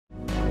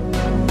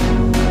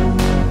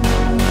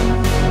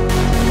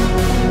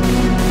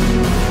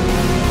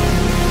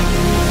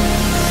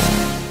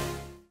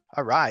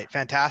right,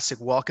 fantastic.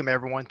 Welcome,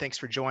 everyone. Thanks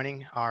for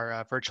joining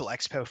our virtual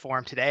expo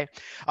forum today.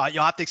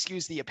 You'll have to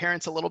excuse the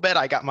appearance a little bit.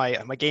 I got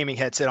my gaming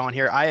headset on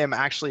here. I am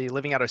actually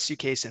living out of a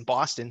suitcase in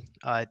Boston.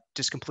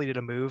 Just completed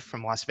a move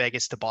from Las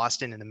Vegas to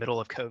Boston in the middle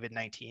of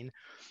COVID-19.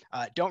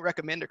 Don't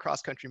recommend a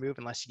cross-country move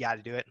unless you got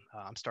to do it.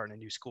 I'm starting a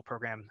new school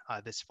program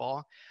this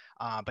fall.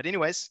 But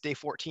anyways, day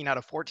 14 out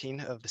of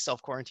 14 of the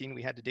self-quarantine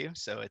we had to do.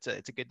 So it's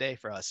a good day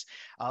for us.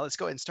 Let's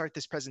go ahead and start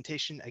this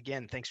presentation.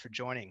 Again, thanks for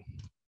joining.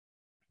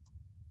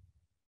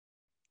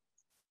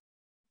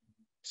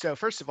 So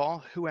first of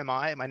all, who am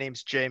I? My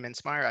name's Jay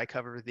Mintzmyer. I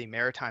cover the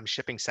maritime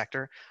shipping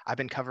sector. I've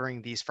been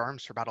covering these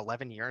firms for about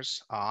 11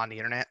 years on the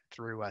internet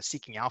through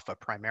Seeking Alpha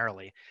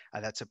primarily.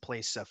 That's a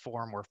place, a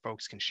forum where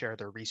folks can share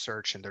their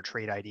research and their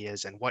trade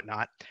ideas and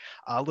whatnot.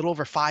 A little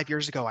over 5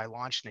 years ago, I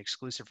launched an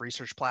exclusive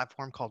research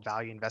platform called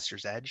Value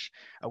Investors Edge.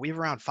 We have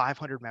around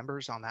 500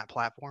 members on that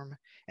platform,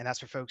 and that's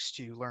for folks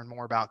to learn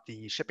more about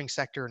the shipping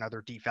sector and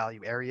other deep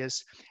value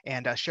areas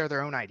and share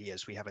their own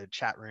ideas. We have a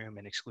chat room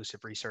and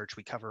exclusive research.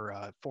 We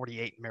cover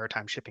 48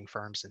 maritime shipping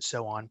firms and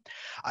so on.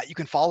 You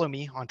can follow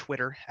me on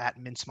Twitter at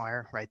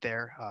Mintzmyer right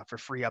there for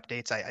free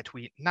updates. I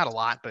tweet not a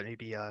lot, but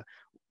maybe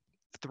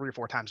 3 or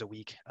 4 times a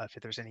week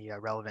if there's any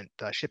relevant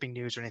shipping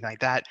news or anything like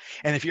that.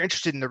 And if you're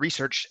interested in the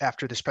research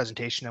after this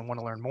presentation and want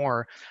to learn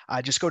more,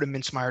 just go to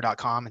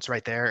mintzmyer.com. It's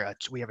right there.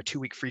 We have a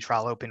 2-week free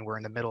trial open. We're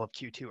in the middle of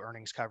Q2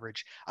 earnings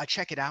coverage.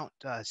 Check it out,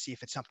 see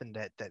if it's something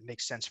that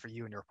makes sense for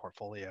you and your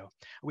portfolio.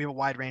 We have a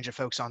wide range of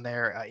folks on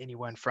there,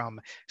 anyone from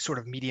sort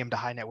of medium to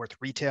high net worth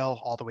retail,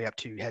 all the way up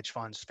to hedge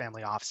funds,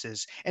 family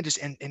offices, and just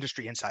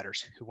industry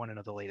insiders who want to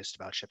know the latest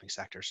about shipping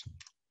sectors.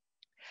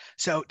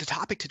 So the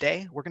topic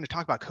today, we're going to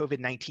talk about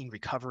COVID-19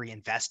 recovery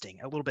investing,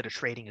 a little bit of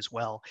trading as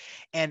well.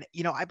 And,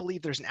 I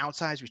believe there's an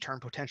outsized return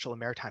potential in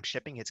maritime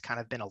shipping. It's kind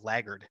of been a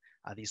laggard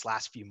these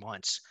last few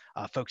months.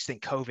 Folks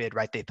think COVID,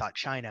 right? They thought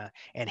China,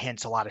 and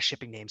hence a lot of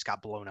shipping names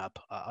got blown up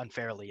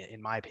unfairly,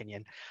 in my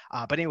opinion.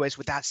 But anyways,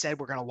 with that said,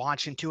 we're going to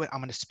launch into it. I'm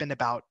going to spend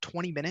about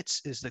 20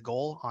 minutes is the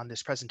goal on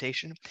this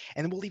presentation.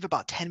 And then we'll leave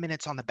about 10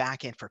 minutes on the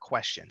back end for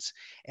questions.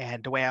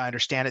 And the way I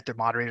understand it, the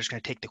moderator is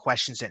going to take the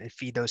questions and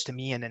feed those to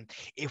me. And then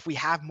if we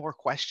have more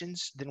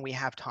questions than we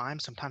have time,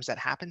 sometimes that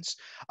happens,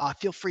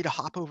 feel free to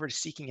hop over to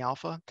Seeking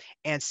Alpha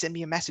and send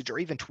me a message or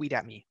even tweet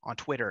at me on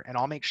Twitter, and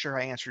I'll make sure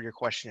I answer your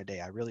question today.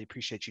 I really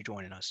appreciate you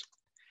joining us.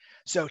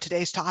 So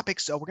today's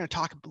topics, we're going to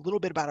talk a little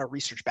bit about our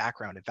research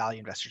background at Value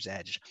Investors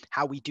Edge,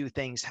 how we do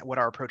things, what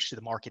our approach to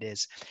the market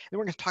is. Then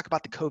we're going to talk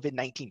about the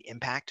COVID-19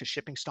 impact to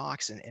shipping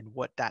stocks and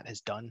what that has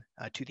done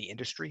to the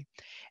industry.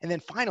 And then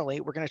finally,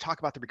 we're going to talk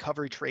about the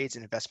recovery trades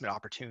and investment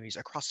opportunities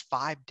across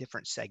 5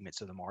 different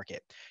segments of the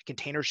market: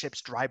 container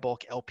ships, dry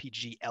bulk,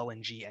 LPG,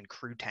 LNG, and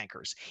crude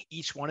tankers.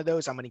 Each one of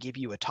those, I'm going to give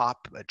you a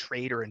top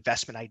trade or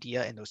investment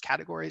idea in those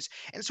categories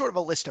and sort of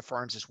a list of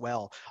firms as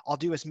well. I'll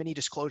do as many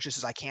disclosures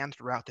as I can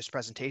throughout this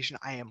presentation.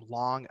 I am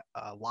long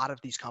a lot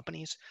of these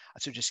companies,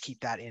 so just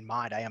keep that in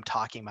mind. I am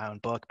talking my own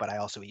book, but I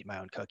also eat my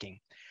own cooking.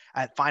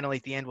 Finally,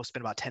 at the end, we'll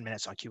spend about 10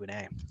 minutes on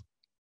Q&A.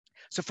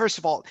 So first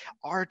of all,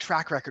 our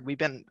track record,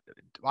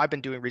 I've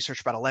been doing research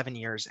for about 11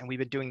 years, and we've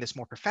been doing this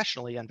more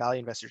professionally on Value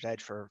Investors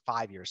Edge for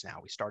 5 years now.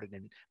 We started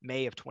in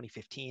May of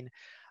 2015.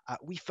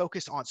 We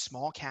focus on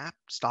small cap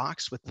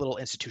stocks with little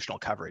institutional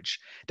coverage.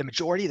 The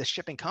majority of the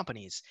shipping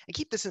companies, and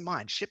keep this in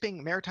mind,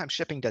 maritime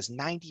shipping does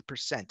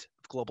 90%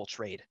 of global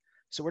trade.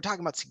 So we're talking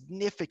about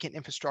significant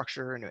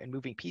infrastructure and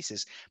moving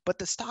pieces, but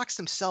the stocks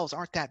themselves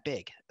aren't that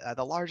big.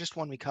 The largest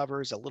one we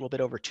cover is a little bit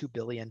over 2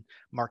 billion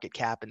market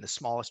cap, and the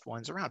smallest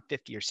one's around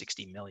 50 or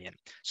 60 million.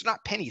 So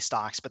not penny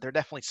stocks, but they're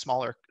definitely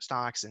smaller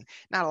stocks and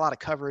not a lot of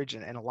coverage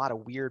and a lot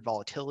of weird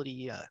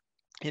volatility,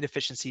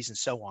 inefficiencies, and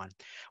so on.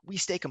 We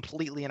stay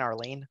completely in our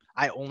lane.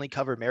 I only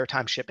cover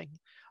maritime shipping.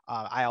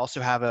 I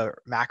also have a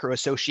macro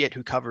associate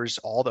who covers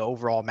all the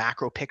overall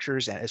macro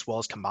pictures as well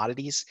as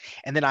commodities.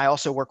 And then I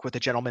also work with a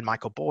gentleman,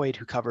 Michael Boyd,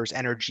 who covers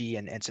energy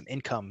and some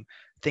income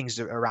things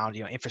around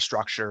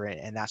infrastructure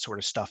and that sort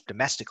of stuff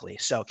domestically.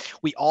 So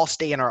we all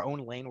stay in our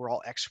own lane. We're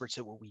all experts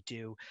at what we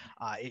do.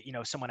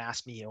 Someone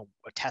asked me,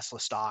 a Tesla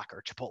stock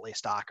or Chipotle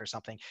stock or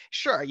something.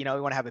 Sure, we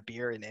want to have a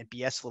beer and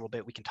BS a little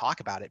bit. We can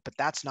talk about it, but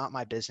that's not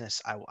my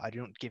business. I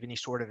don't give any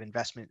sort of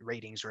investment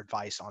ratings or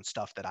advice on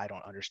stuff that I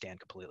don't understand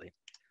completely.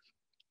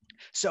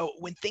 So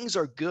when things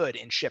are good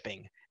in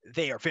shipping,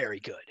 they are very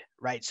good,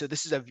 right? So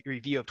this is a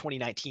review of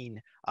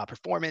 2019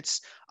 performance.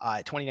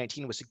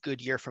 2019 was a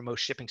good year for most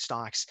shipping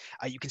stocks.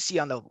 You can see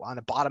on the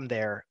bottom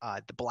there,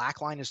 the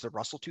black line is the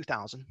Russell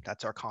 2000.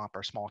 That's our comp,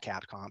 our small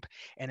cap comp.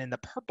 And in the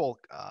purple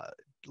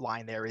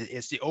line there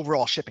is the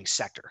overall shipping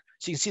sector.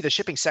 So you can see the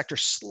shipping sector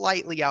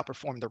slightly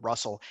outperformed the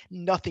Russell.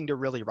 Nothing to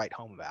really write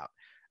home about.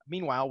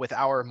 Meanwhile, with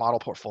our model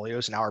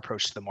portfolios and our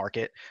approach to the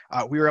market,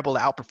 we were able to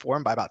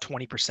outperform by about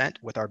 20%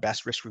 with our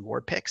best risk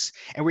reward picks,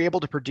 and we were able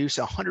to produce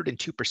a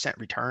 102%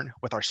 return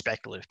with our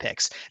speculative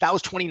picks. That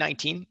was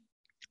 2019.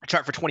 The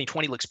chart for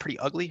 2020 looks pretty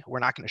ugly. We're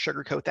not going to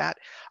sugarcoat that.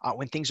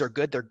 When things are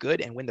good, they're good,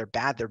 and when they're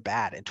bad, they're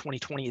bad. And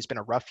 2020 has been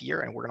a rough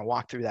year, and we're going to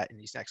walk through that in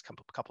these next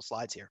couple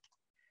slides here.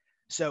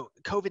 So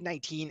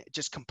COVID-19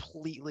 just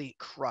completely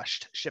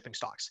crushed shipping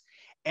stocks.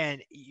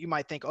 And you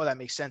might think, oh, that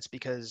makes sense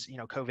because,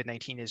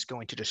 COVID-19 is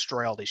going to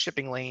destroy all these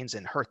shipping lanes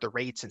and hurt the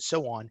rates and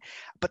so on.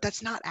 But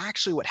that's not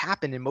actually what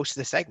happened in most of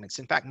the segments.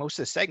 In fact, most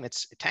of the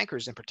segments,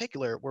 tankers in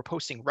particular, were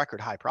posting record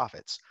high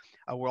profits.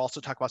 We'll also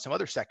talk about some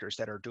other sectors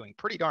that are doing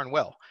pretty darn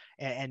well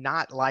and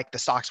not like the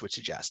stocks would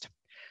suggest.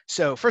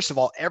 So first of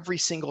all, every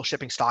single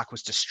shipping stock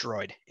was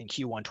destroyed in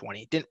Q1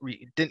 20. It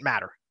didn't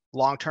matter.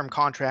 Long-term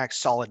contracts,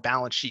 solid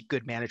balance sheet,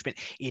 good management.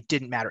 It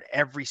didn't matter.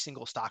 Every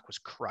single stock was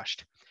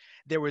crushed.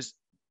 There was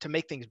To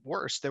make things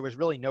worse, there was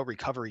really no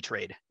recovery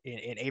trade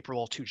in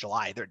April to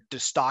July. The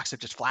stocks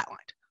have just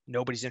flatlined.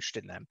 Nobody's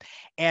interested in them.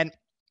 And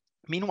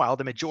meanwhile,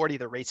 the majority of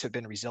the rates have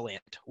been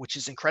resilient, which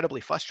is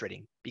incredibly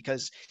frustrating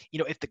because,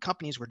 if the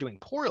companies were doing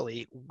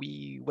poorly,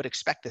 we would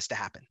expect this to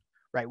happen,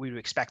 right? We would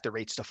expect the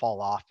rates to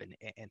fall off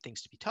and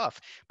things to be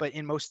tough. But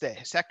in most of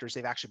the sectors,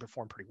 they've actually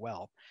performed pretty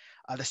well.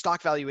 The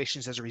stock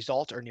valuations as a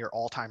result are near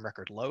all-time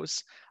record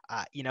lows.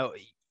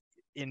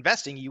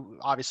 Investing, you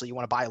obviously you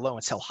want to buy low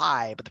and sell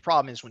high, but the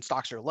problem is when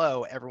stocks are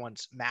low,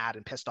 everyone's mad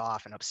and pissed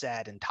off and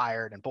upset and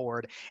tired and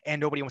bored, and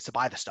nobody wants to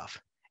buy the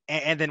stuff.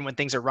 And then when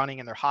things are running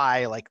and they're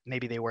high, like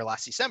maybe they were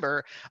last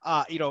December,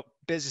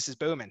 business is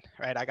booming,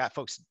 right? I got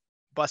folks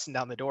busting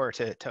down the door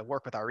to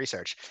work with our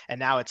research. And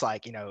now it's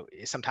like,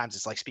 sometimes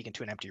it's like speaking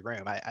to an empty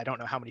room. I don't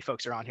know how many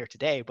folks are on here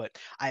today, but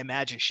I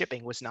imagine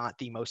shipping was not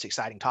the most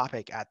exciting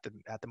topic at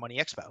the Money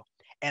Expo.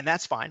 And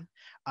that's fine.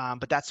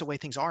 But that's the way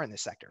things are in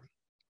this sector.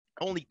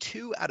 Only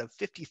 2 out of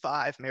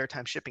 55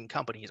 maritime shipping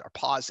companies are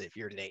positive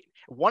year to date.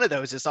 One of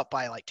those is up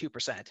by like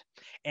 2%,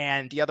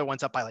 and the other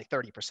one's up by like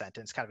 30%. And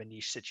it's kind of a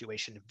niche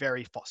situation,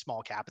 very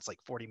small cap. It's like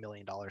 $40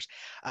 million.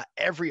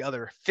 Every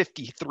other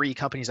 53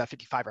 companies out of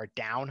 55 are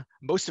down.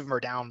 Most of them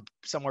are down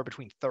somewhere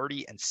between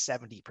 30 and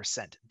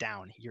 70%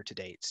 down year to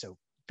date. So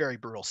very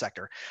brutal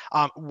sector.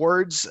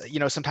 Words,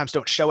 sometimes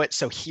don't show it.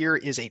 So here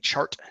is a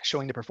chart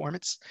showing the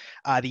performance.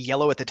 The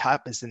yellow at the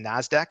top is the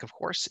NASDAQ, of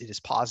course. It is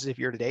positive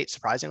year to date.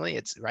 Surprisingly,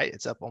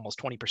 it's up almost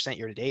 20%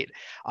 year to date.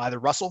 The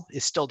Russell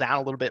is still down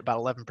a little bit, about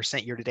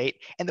 11% year to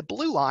date. And the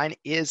blue line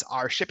is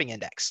our shipping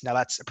index. Now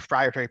that's a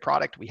proprietary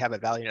product. We have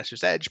at Value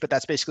Investor's Edge, but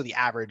that's basically the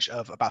average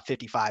of about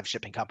 55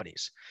 shipping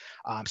companies.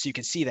 So you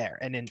can see there.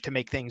 And then to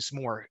make things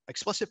more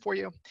explicit for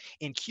you,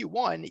 in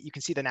Q1, you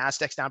can see the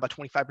NASDAQ's down about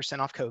 25%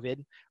 off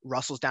COVID.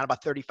 Russell's down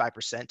about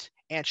 35%,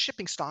 and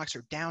shipping stocks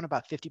are down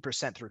about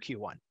 50% through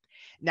Q1.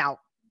 Now,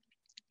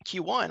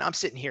 Q1, I'm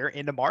sitting here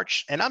into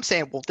March, and I'm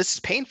saying, well, this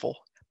is painful,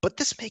 but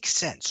this makes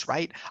sense,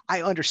 right?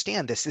 I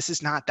understand this. This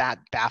is not that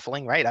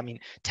baffling, right? I mean,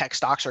 tech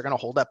stocks are going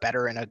to hold up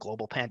better in a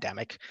global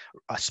pandemic.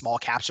 Small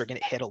caps are going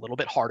to hit a little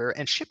bit harder,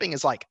 and shipping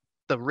is like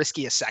the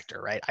riskiest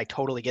sector, right? I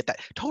totally get that.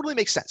 Totally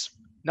makes sense.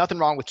 Nothing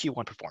wrong with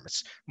Q1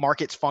 performance.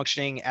 Market's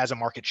functioning as a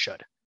market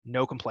should.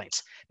 No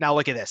complaints. Now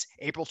look at this.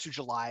 April to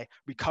July,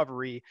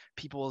 recovery,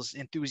 people's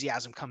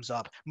enthusiasm comes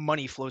up,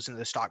 money flows into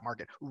the stock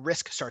market,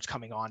 risk starts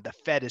coming on, the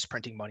Fed is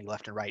printing money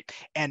left and right,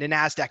 and the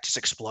NASDAQ just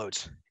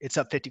explodes. It's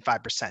up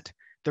 55%.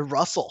 The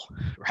Russell,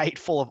 right,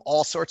 full of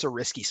all sorts of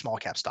risky small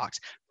cap stocks,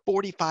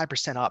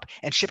 45% up,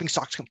 and shipping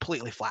stocks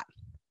completely flat.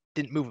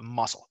 Didn't move a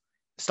muscle.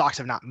 Stocks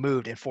have not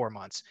moved in 4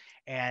 months.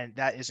 And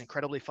that is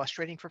incredibly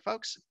frustrating for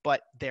folks,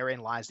 but therein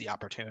lies the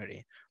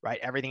opportunity, right?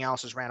 Everything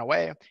else has ran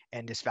away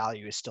and this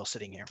value is still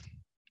sitting here.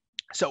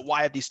 So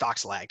why have these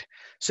stocks lagged?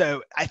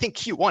 So I think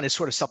Q1 is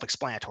sort of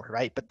self-explanatory,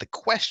 right? But the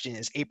question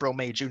is April,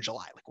 May, June,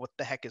 July. Like what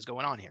the heck is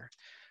going on here?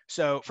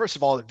 So first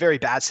of all, a very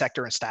bad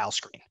sector in style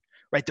screen,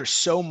 right? There's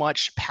so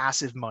much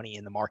passive money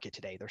in the market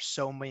today. There's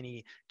so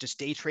many just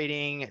day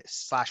trading /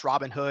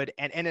 Robinhood.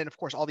 And then of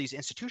course, all these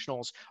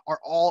institutionals are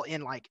all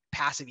in like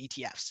passive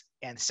ETFs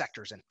and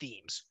sectors and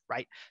themes,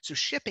 right? So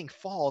shipping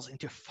falls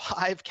into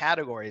 5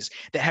 categories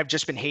that have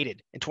just been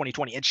hated in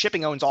 2020, and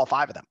shipping owns all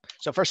 5 of them.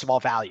 So first of all,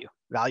 value.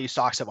 Value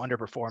stocks have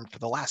underperformed for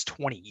the last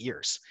 20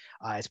 years.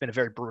 It's been a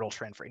very brutal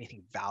trend for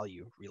anything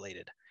value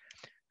related.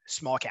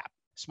 Small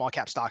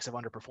cap stocks have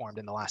underperformed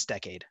in the last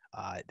decade.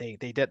 They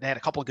had a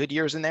couple of good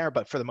years in there,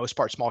 but for the most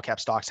part, small cap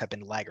stocks have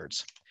been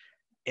laggards.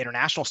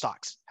 International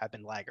stocks have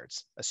been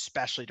laggards,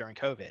 especially during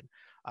COVID.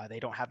 They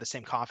don't have the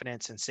same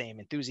confidence and same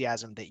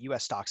enthusiasm that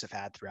US stocks have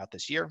had throughout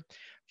this year.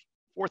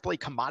 Fourthly,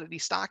 commodity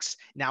stocks.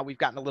 Now we've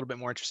gotten a little bit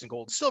more interest in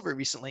gold and silver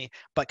recently,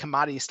 but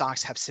commodity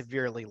stocks have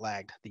severely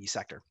lagged the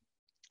sector.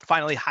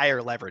 Finally,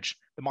 higher leverage.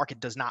 The market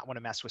does not want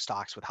to mess with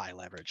stocks with high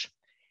leverage.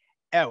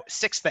 Oh,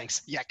 6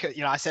 things. Yeah,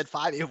 I said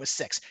 5, it was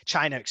 6.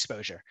 China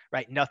exposure,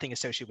 right? Nothing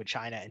associated with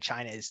China, and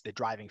China is the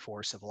driving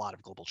force of a lot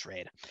of global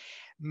trade.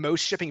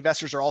 Most shipping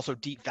investors are also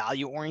deep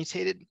value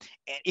orientated.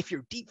 And if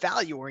you're deep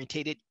value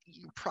orientated,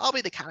 you're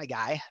probably the kind of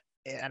guy,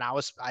 and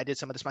I did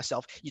some of this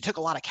myself. You took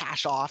a lot of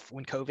cash off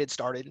when COVID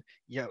started.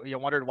 You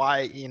wondered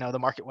why, the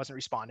market wasn't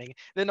responding.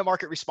 Then the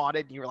market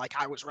responded and you were like,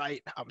 I was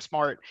right, I'm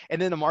smart.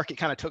 And then the market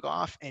kind of took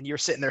off and you're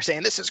sitting there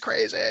saying, this is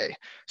crazy.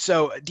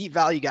 So deep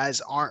value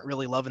guys aren't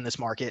really loving this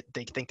market.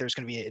 They think there's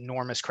going to be an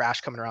enormous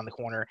crash coming around the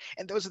corner.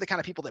 And those are the kind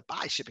of people that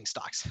buy shipping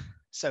stocks.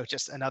 So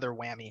just another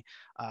whammy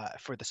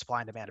for the supply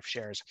and demand of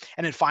shares.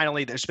 And then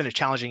finally, there's been a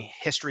challenging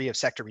history of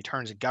sector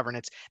returns and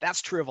governance.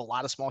 That's true of a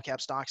lot of small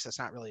cap stocks. That's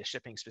not really a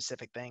shipping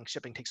specific thing.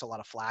 shipping takes a lot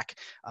of flack,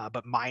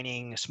 but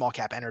mining, small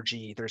cap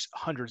energy, there's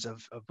hundreds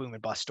of boom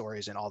and bust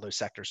stories in all those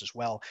sectors as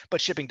well.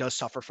 But shipping does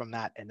suffer from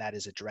that, and that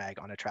is a drag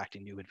on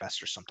attracting new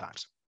investors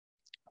sometimes.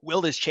 Will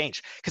this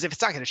change? Because if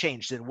it's not going to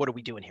change, then what are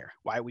we doing here?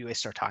 Why we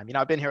waste our time?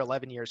 I've been here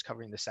 11 years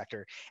covering the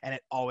sector, and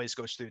it always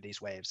goes through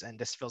these waves. And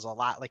this feels a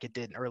lot like it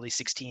did in early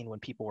 16 when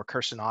people were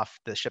cursing off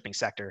the shipping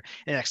sector.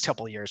 In the next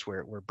couple of years,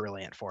 we're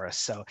brilliant for us.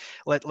 So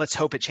let's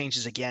hope it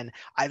changes again.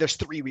 There's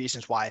three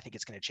reasons why I think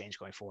it's going to change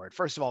going forward.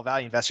 First of all,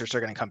 value investors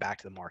are going to come back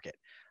to the market.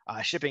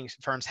 Shipping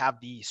firms have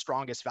the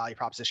strongest value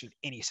proposition of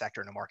any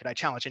sector in the market. I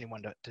challenge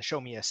anyone to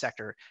show me a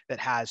sector that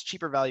has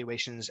cheaper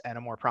valuations and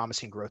a more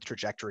promising growth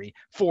trajectory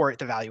for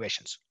the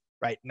valuations,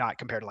 right? Not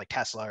compared to like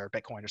Tesla or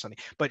Bitcoin or something,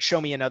 but show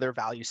me another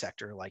value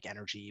sector like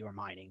energy or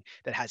mining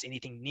that has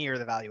anything near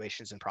the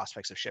valuations and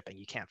prospects of shipping.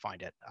 You can't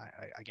find it.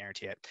 I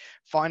guarantee it.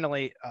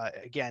 Finally,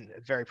 again,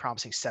 very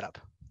promising setup.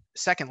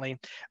 Secondly,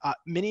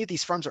 many of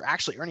these firms are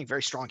actually earning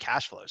very strong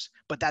cash flows,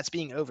 but that's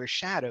being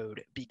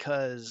overshadowed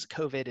because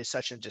COVID is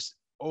such a just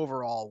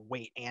overall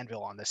weight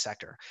anvil on this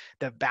sector.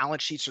 The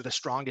balance sheets are the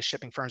strongest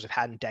shipping firms have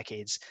had in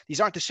decades. These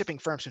aren't the shipping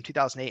firms from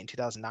 2008 and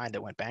 2009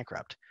 that went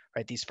bankrupt,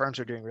 right? These firms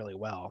are doing really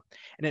well.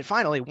 And then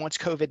finally, once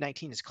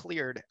COVID-19 is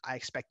cleared, I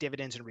expect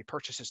dividends and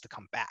repurchases to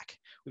come back.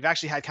 We've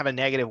actually had kind of a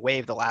negative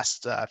wave the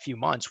last few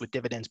months with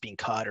dividends being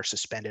cut or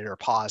suspended or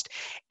paused.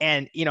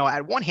 And,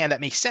 at one hand,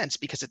 that makes sense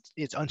because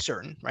it's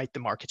uncertain, right? The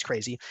market's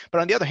crazy.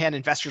 But on the other hand,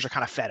 investors are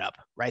kind of fed up,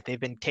 right? They've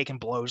been taking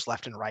blows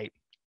left and right.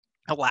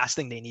 The last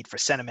thing they need for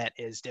sentiment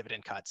is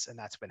dividend cuts, and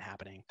that's been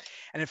happening.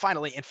 And then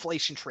finally,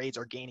 inflation trades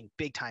are gaining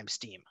big time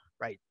steam,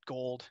 right?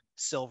 Gold,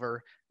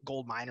 silver,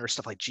 gold miners,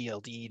 stuff like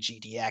GLD,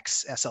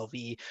 GDX,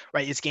 SLV,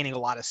 right? It's gaining a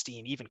lot of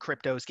steam. Even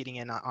crypto is getting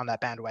in on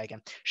that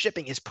bandwagon.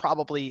 Shipping is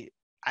probably,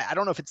 I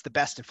don't know if it's the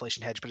best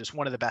inflation hedge, but it's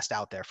one of the best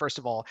out there. First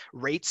of all,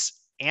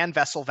 rates and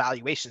vessel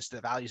valuations to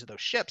the values of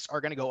those ships are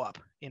going to go up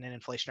in an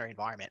inflationary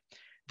environment.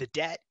 The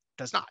debt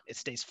does not. It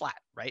stays flat,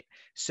 right?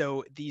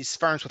 So these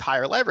firms with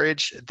higher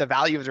leverage, the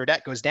value of their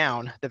debt goes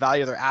down, the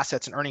value of their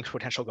assets and earnings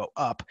potential go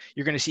up.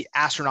 You're going to see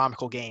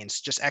astronomical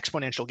gains, just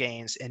exponential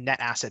gains in net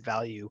asset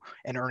value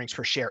and earnings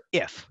per share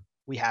if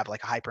we have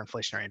like a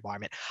hyperinflationary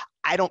environment.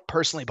 I don't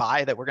personally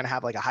buy that we're going to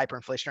have like a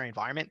hyperinflationary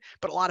environment,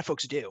 but a lot of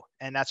folks do.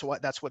 And that's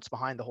what's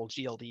behind the whole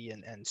GLD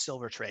and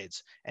silver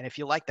trades. And if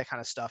you like that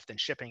kind of stuff, then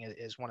shipping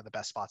is one of the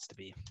best spots to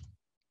be.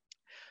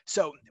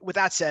 So with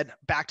that said,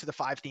 back to the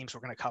 5 themes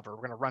we're going to cover.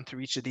 We're going to run through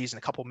each of these in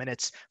a couple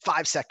minutes.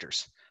 5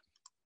 sectors.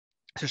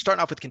 So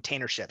starting off with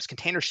container ships.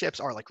 Container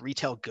ships are like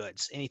retail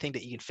goods, anything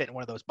that you can fit in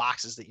one of those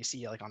boxes that you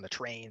see like on the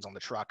trains, on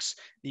the trucks.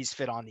 These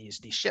fit on these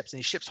ships, and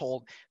these ships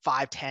hold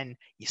 5, 10,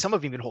 some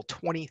of them even hold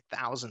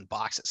 20,000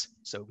 boxes.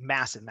 So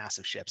massive,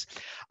 massive ships.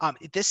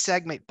 This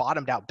segment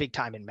bottomed out big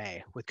time in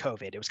May with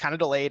COVID. It was kind of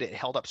delayed. It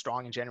held up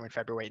strong in January and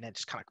February, and then it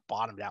just kind of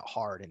bottomed out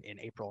hard in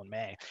April and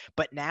May.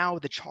 But now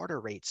the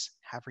charter rates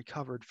have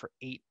recovered for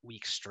 8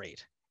 weeks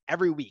straight.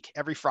 Every week,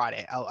 every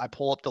Friday, I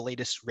pull up the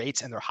latest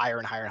rates and they're higher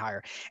and higher and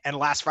higher. And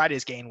last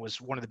Friday's gain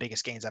was one of the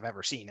biggest gains I've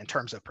ever seen in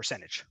terms of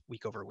percentage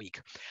week over week.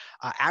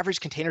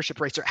 Average container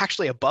ship rates are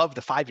actually above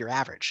the 5-year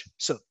average.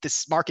 So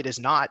this market is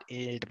not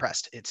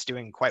depressed. It's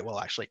doing quite well,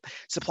 actually.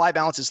 Supply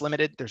balance is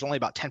limited. There's only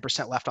about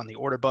 10% left on the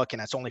order book, and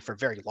that's only for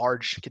very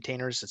large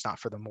containers. It's not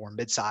for the more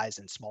mid-size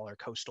and smaller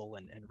coastal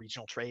and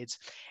regional trades.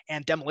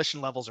 And demolition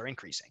levels are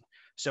increasing.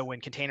 So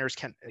when container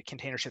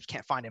ships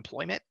can't find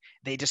employment,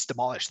 they just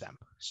demolish them.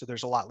 So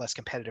there's a lot less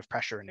competitive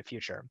pressure in the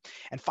future.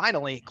 And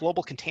finally,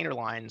 global container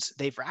lines,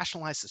 they've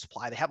rationalized the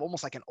supply. They have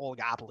almost like an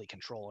oligopoly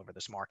control over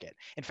this market.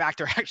 In fact,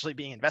 they're actually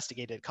being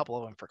investigated, a couple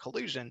of them, for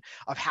collusion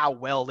of how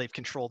well they've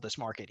controlled this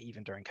market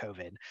even during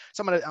COVID.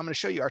 So I'm going to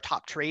show you our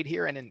top trade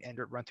here and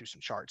run through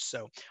some charts.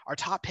 So our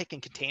top pick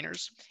in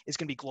containers is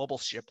going to be Global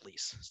Ship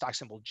Lease, stock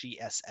symbol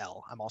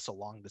GSL. I'm also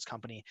long this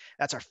company.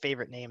 That's our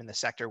favorite name in the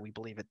sector. We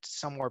believe it's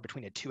somewhere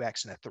between a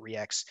 2x and a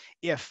 3x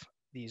if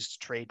these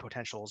trade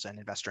potentials and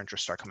investor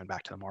interests start coming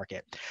back to the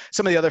market.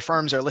 Some of the other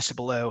firms are listed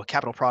below: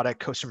 Capital Product,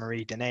 Costa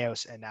Marie,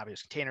 Danaos, and Navios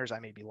Containers. I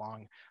may be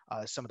long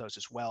some of those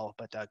as well,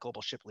 but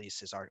Global Ship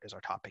Lease is our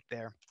top pick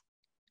there.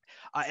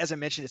 As I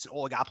mentioned, it's an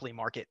oligopoly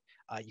market.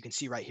 You can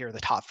see right here, the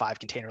top 5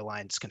 container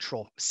lines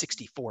control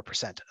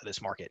 64% of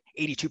this market,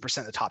 82%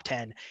 of the top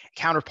 10.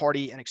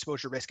 Counterparty and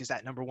exposure risk is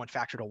that number 1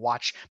 factor to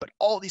watch. But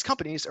all these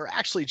companies are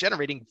actually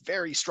generating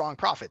very strong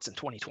profits in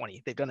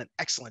 2020. They've done an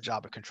excellent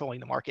job of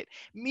controlling the market.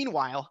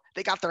 Meanwhile,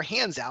 they got their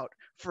hands out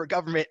for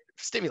government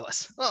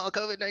stimulus. Oh,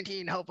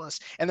 COVID-19, help us.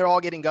 And they're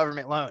all getting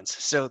government loans.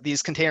 So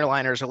these container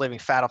liners are living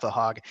fat off the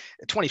hog.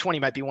 2020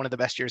 might be one of the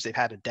best years they've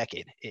had in a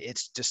decade.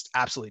 It's just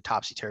absolutely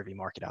topsy-turvy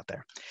market out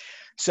there.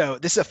 So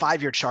this is a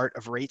 5-year chart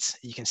of rates.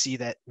 You can see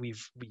that we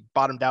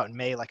bottomed out in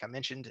May, like I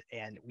mentioned,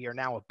 and we are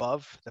now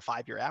above the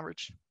 5-year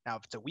average. Now,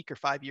 if it's a weaker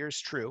 5 years,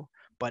 true,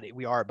 but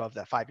we are above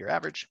that 5-year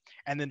average.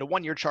 And then the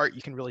 1-year chart,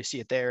 you can really see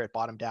it there. It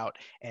bottomed out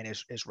and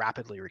is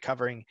rapidly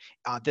recovering.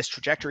 This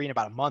trajectory in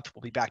about a month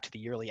will be back to the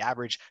yearly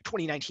average.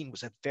 2019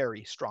 was a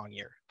very strong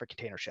year for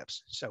container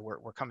ships. So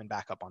we're coming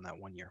back up on that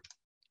 1 year.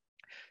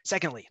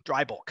 Secondly,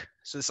 dry bulk.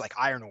 So this is like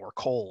iron ore,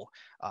 coal,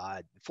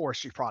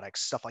 forestry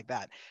products, stuff like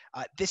that.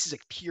 This is a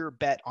pure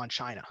bet on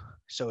China.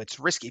 So it's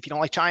risky. If you don't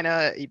like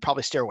China, you'd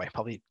probably steer away,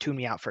 probably tune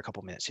me out for a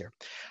couple minutes here.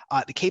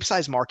 The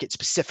Capesize market,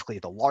 specifically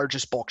the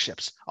largest bulk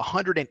ships,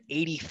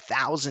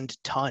 180,000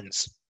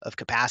 tons of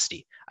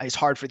capacity. It's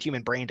hard for the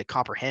human brain to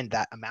comprehend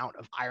that amount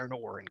of iron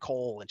ore and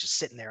coal and just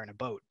sitting there in a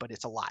boat, but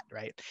it's a lot,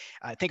 right?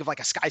 Think of like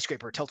a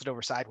skyscraper tilted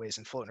over sideways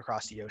and floating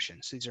across the ocean.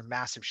 So these are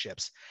massive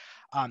ships.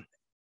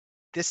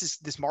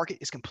 This market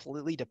is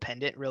completely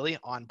dependent really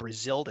on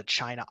Brazil to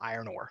China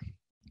iron ore.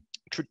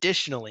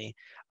 Traditionally,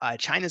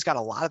 China's got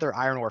a lot of their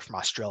iron ore from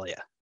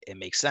Australia. It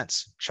makes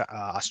sense.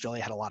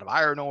 Australia had a lot of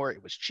iron ore.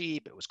 It was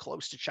cheap. It was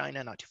close to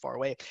China, not too far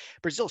away.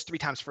 Brazil's 3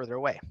 times further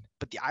away,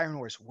 but the iron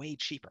ore is way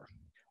cheaper.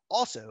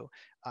 Also,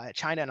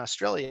 China and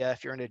Australia,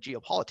 if you're into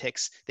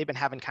geopolitics, they've been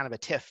having kind of a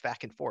tiff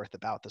back and forth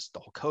about the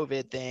whole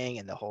COVID thing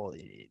and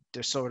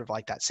there's sort of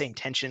like that same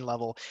tension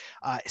level.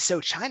 So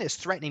China is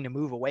threatening to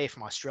move away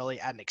from Australia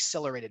at an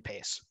accelerated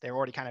pace. They're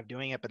already kind of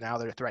doing it, but now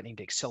they're threatening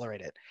to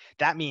accelerate it.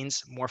 That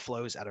means more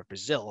flows out of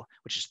Brazil,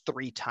 which is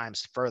 3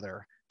 times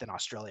further than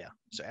Australia.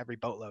 So every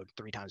boatload,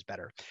 3 times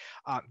better.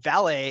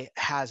 Vale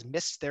has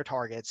missed their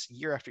targets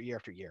year after year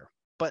after year.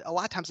 But a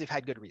lot of times they've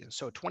had good reasons.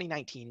 So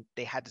 2019,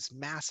 they had this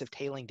massive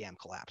tailing dam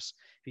collapse.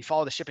 If you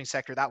follow the shipping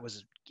sector, that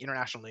was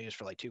international news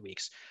for like 2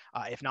 weeks.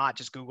 If not,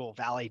 just Google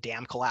Valley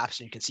Dam collapse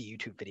and you can see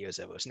YouTube videos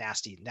of it. It was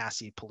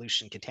nasty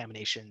pollution,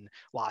 contamination,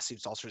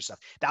 lawsuits, all sorts of stuff.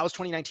 That was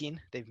 2019.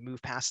 They've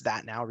moved past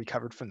that now,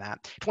 recovered from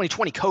that.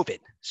 2020, COVID.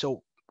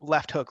 So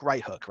left hook,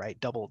 right hook, right?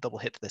 Double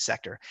hit to the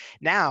sector.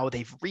 Now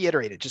they've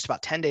reiterated just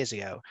about 10 days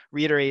ago,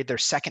 reiterated their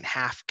second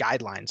half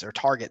guidelines or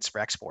targets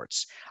for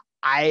exports.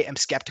 I am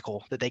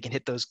skeptical that they can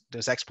hit those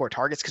export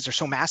targets because they're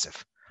so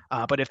massive.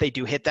 But if they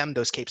do hit them,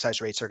 those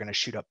Capesize rates are going to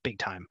shoot up big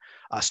time,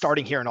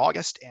 starting here in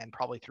August and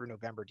probably through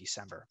November,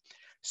 December.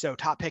 So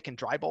top pick in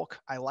dry bulk.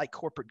 I like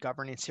corporate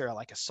governance here. I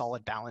like a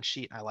solid balance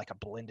sheet. I like a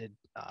blended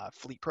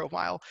fleet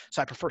profile.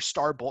 So I prefer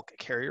Star Bulk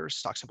Carriers,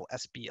 stock symbol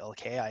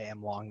SBLK. I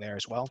am long there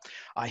as well.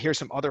 Here's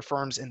some other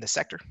firms in the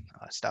sector,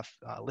 stuff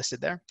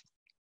listed there.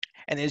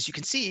 And as you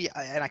can see,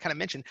 and I kind of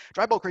mentioned,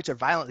 dry bulk rates are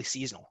violently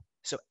seasonal.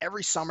 So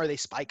every summer they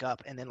spike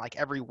up, and then like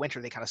every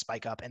winter they kind of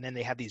spike up, and then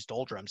they have these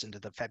doldrums into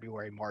the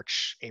February,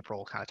 March,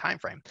 April kind of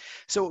timeframe.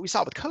 So what we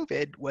saw with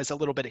COVID was a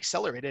little bit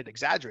accelerated,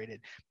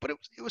 exaggerated, but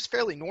it was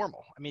fairly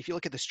normal. I mean, if you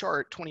look at this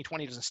chart,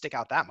 2020 doesn't stick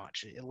out that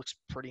much. It looks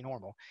pretty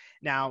normal.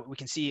 Now we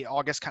can see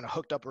August kind of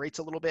hooked up rates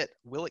a little bit.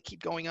 Will it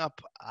keep going up?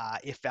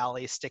 If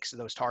Valley sticks to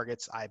those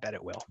targets, I bet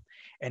it will.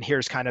 And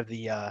here's kind of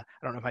the, I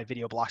don't know if my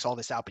video blocks all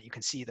this out, but you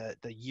can see the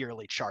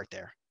yearly chart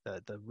there.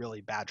 The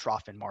really bad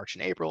trough in March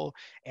and April,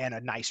 and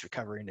a nice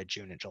recovery into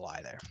June and July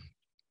there.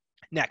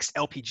 Next,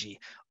 LPG,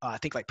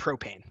 think like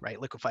propane, right?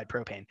 Liquefied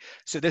propane.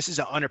 So this is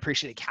an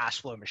unappreciated cash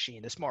flow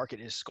machine. This market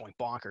is going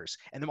bonkers,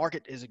 and the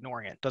market is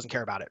ignoring it, doesn't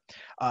care about it.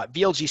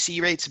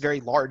 VLGC rates, very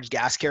large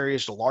gas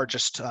carriers, the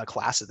largest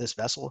class of this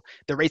vessel.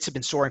 The rates have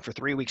been soaring for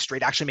 3 weeks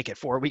straight. Actually, make it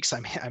 4 weeks.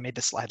 I made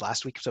this slide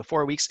last week, so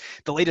 4 weeks.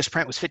 The latest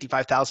print was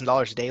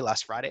 $55,000 a day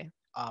last Friday.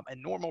 A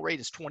normal rate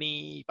is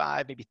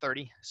 25, maybe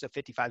 30. So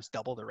 55 is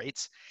double the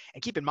rates.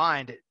 And keep in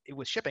mind,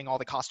 with shipping, all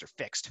the costs are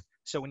fixed.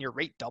 So when your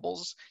rate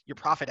doubles, your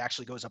profit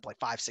actually goes up like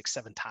 5, 6,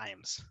 7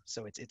 times.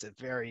 So it's a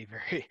very,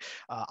 very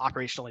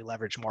operationally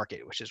leveraged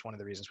market, which is one of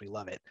the reasons we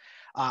love it.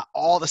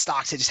 All the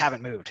stocks, they just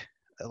haven't moved.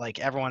 Like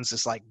everyone's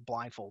just like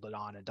blindfolded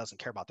on and doesn't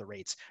care about the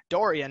rates.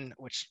 Dorian,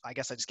 which I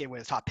guess I just gave away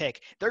the top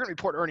pick, they're going to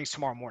report earnings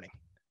tomorrow morning.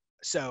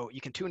 So you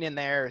can tune in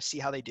there, see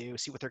how they do,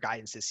 see what their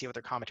guidance is, see what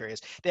their commentary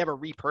is. They have a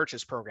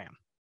repurchase program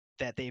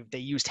that they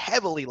used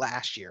heavily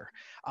last year,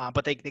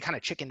 but they kind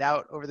of chickened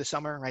out over the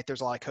summer, right?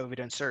 There's a lot of COVID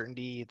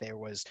uncertainty.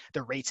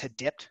 The rates had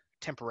dipped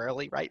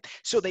temporarily, right?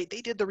 So they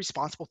did the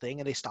responsible thing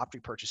and they stopped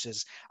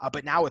repurchases.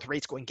 But now with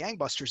rates going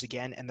gangbusters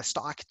again and the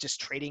stock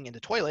just trading in the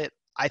toilet,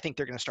 I think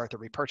they're going to start the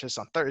repurchase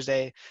on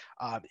Thursday.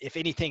 If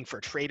anything, for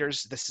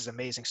traders, this is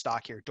amazing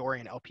stock here.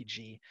 Dorian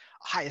LPG,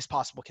 highest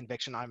possible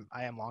conviction.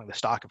 I am long the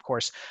stock, of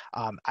course.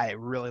 I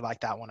really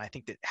like that one. I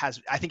think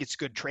it's a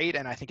good trade,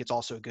 and I think it's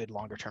also a good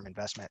longer term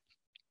investment.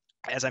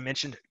 As I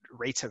mentioned,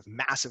 rates have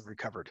massive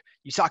recovered.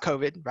 You saw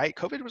COVID, right?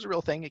 COVID was a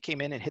real thing. It came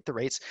in and hit the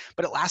rates,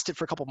 but it lasted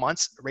for a couple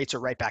months. Rates are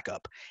right back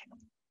up.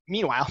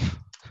 Meanwhile,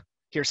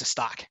 here's a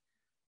stock.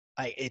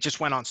 It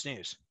just went on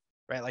snooze,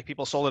 right? Like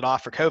people sold it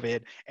off for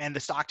COVID and the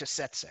stock just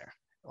sits there.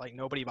 Like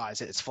nobody buys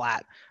it. It's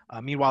flat.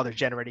 Meanwhile, they're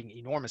generating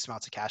enormous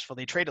amounts of cash flow.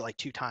 They trade at like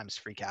 2 times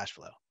free cash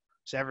flow.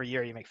 So every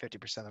year you make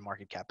 50% of the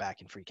market cap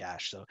back in free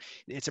cash. So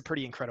it's a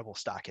pretty incredible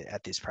stock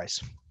at this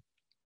price.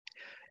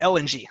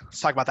 LNG,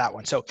 let's talk about that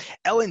one. So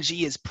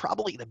LNG is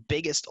probably the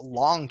biggest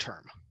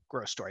long-term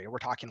growth story. We're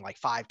talking like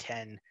 5,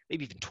 10,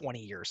 maybe even 20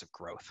 years of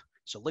growth.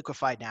 So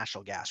liquefied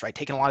natural gas, right?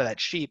 Taking a lot of that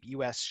cheap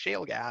US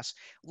shale gas,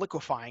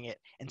 liquefying it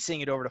and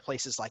sending it over to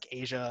places like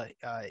Asia,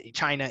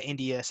 China,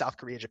 India, South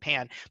Korea,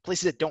 Japan,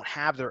 places that don't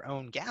have their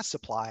own gas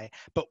supply,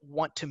 but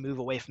want to move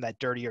away from that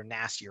dirtier,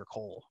 nastier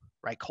coal,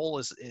 right? Coal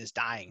is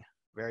dying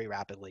very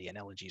rapidly and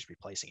LNG is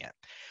replacing it.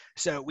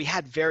 So we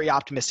had very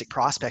optimistic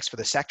prospects for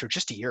the sector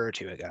just a year or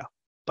two ago.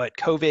 But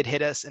COVID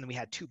hit us, and we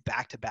had two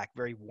back-to-back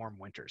very warm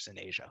winters in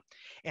Asia.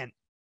 And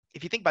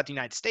if you think about the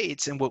United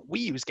States and what we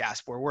use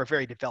gas for, we're a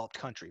very developed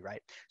country, right?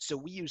 So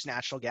we use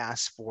natural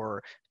gas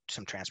for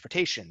some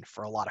transportation,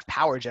 for a lot of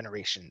power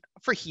generation,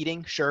 for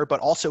heating, sure, but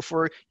also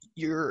for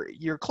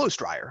your clothes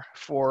dryer,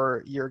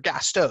 for your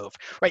gas stove,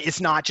 right?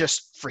 It's not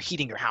just for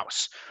heating your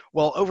house.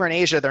 Well, over in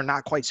Asia, they're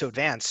not quite so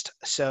advanced,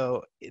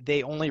 so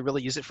they only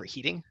really use it for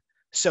heating.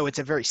 So it's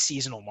a very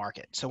seasonal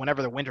market. So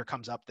whenever the winter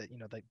comes up, that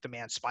the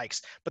demand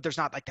spikes, but there's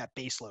not like that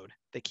base load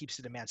that keeps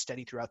the demand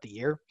steady throughout the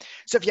year.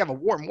 So if you have a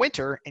warm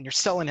winter and you're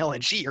selling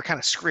LNG, you're kind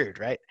of screwed,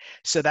 right?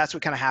 So that's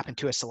what kind of happened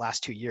to us the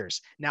last 2 years.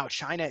 Now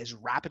China is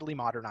rapidly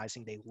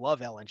modernizing. They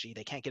love LNG.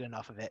 They can't get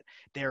enough of it.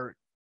 They're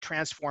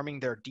transforming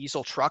their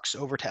diesel trucks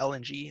over to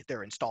LNG.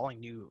 They're installing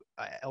new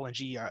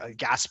LNG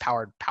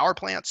gas-powered power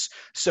plants.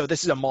 So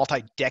this is a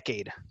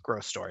multi-decade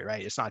growth story,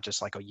 right? It's not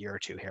just like a year or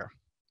two here.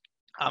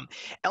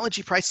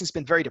 LNG pricing has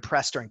been very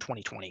depressed during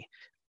 2020.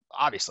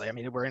 Obviously, I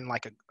mean, we're in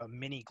like a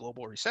mini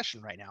global recession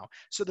right now.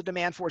 So the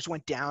demand for it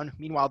went down.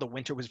 Meanwhile, the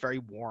winter was very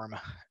warm.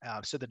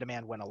 So the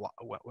demand went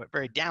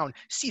very down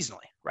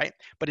seasonally, right?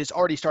 But it's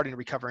already starting to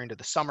recover into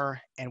the summer.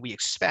 And we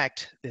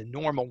expect the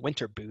normal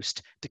winter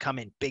boost to come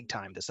in big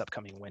time this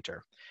upcoming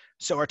winter.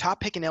 So our top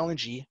pick in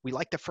LNG, we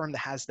like the firm that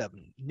has the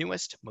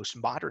newest, most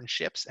modern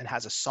ships and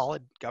has a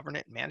solid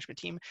governance management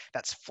team.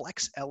 That's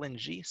Flex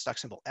LNG, stock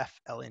symbol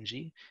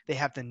FLNG. They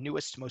have the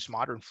newest, most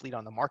modern fleet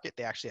on the market.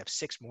 They actually have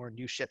 6 more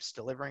new ships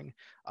delivering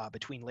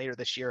between later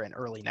this year and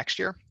early next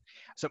year.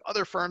 Some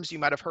other firms you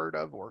might have heard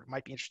of or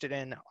might be interested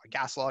in are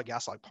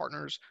Gaslog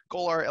Partners,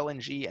 Golar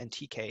LNG, and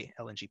TK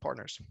LNG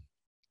Partners.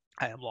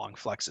 I am long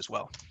Flex as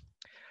well.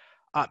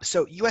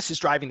 So U.S. is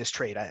driving this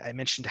trade. I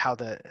mentioned how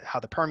the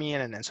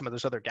Permian and some of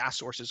those other gas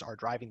sources are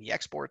driving the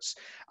exports.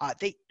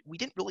 We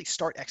didn't really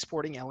start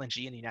exporting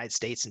LNG in the United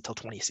States until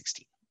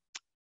 2016.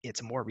 It's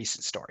a more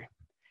recent story.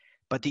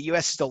 But the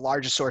U.S. is the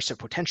largest source of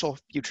potential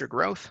future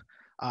growth.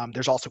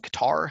 There's also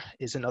Qatar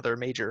is another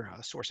major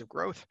source of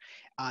growth.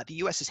 The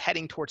U.S. is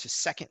heading towards the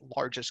second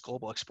largest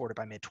global exporter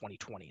by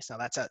mid-2020s. Now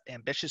that's an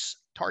ambitious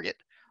target.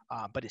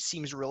 But it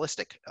seems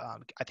realistic.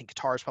 I think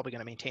Qatar is probably going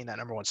to maintain that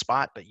number 1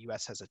 spot, but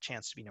US has a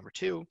chance to be number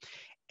 2.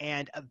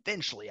 And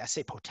eventually, I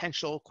say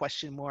potential,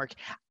 question mark,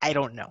 I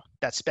don't know.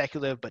 That's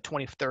speculative, but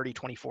 2030,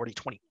 2040,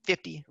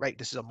 2050, right?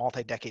 This is a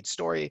multi-decade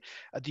story.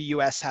 The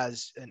US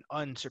has an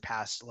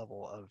unsurpassed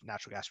level of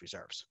natural gas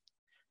reserves.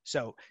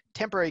 So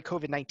temporary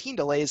COVID-19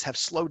 delays have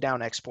slowed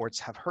down exports,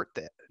 have hurt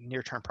the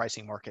near-term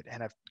pricing market,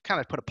 and have kind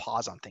of put a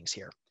pause on things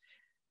here.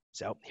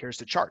 So here's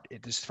the chart.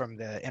 This is from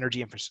the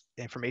Energy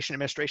Information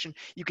Administration.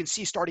 You can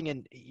see starting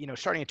in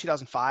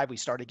 2005, we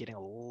started getting a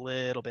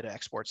little bit of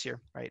exports here,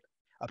 right?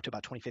 Up to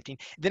about 2015.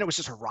 Then it was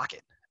just a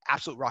rocket,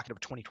 absolute rocket of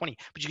 2020.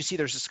 But you can see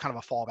there's just kind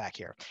of a fallback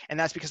here. And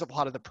that's because of a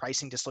lot of the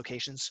pricing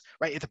dislocations,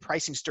 right? If the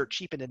pricing's dirt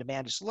cheap and the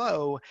demand is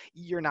low,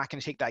 you're not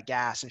going to take that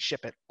gas and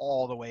ship it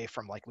all the way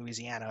from like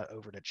Louisiana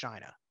over to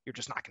China. You're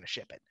just not going to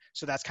ship it.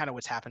 So that's kind of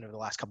what's happened over the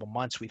last couple of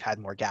months. We've had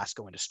more gas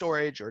go into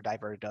storage or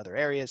diverted to other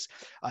areas.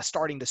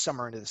 Starting this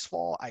summer into this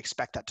fall, I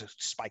expect that to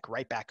spike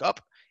right back up,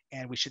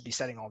 and we should be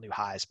setting all new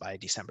highs by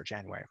December,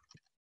 January.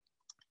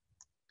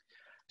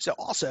 So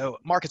also,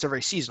 markets are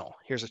very seasonal.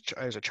 Here's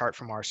a chart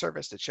from our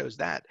service that shows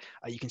that.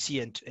 You can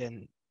see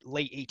in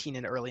late 18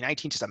 and early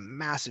 19, just a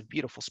massive,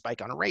 beautiful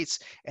spike on rates.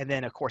 And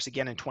then, of course,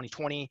 again in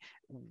 2020,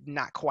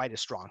 not quite as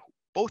strong.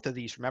 Both of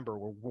these, remember,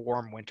 were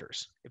warm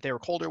winters. If they were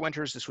colder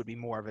winters, this would be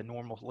more of a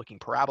normal-looking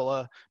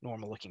parabola.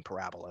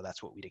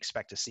 That's what we'd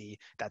expect to see.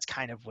 That's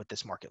kind of what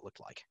this market looked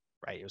like,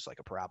 right? It was like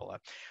a parabola.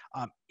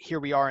 Here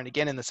we are, and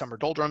again in the summer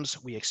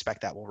doldrums, we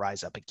expect that will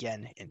rise up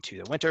again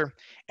into the winter.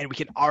 And we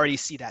can already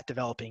see that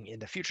developing in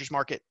the futures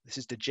market. This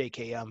is the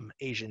JKM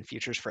Asian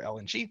futures for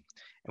LNG.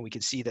 And we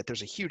can see that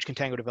there's a huge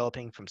contango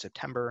developing from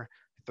September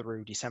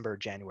through December,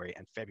 January,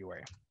 and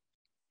February.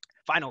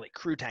 Finally,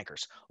 crude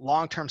tankers,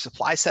 long-term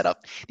supply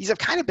setup. These have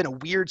kind of been a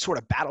weird sort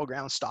of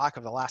battleground stock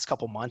of the last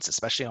couple months,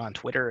 especially on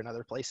Twitter and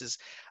other places.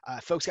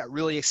 Folks got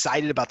really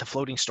excited about the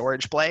floating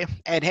storage play.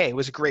 And hey, it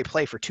was a great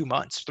play for 2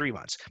 months, 3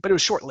 months, but it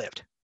was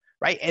short-lived,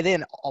 right? And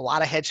then a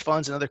lot of hedge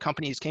funds and other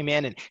companies came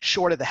in and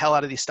shorted the hell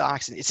out of these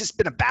stocks. And it's just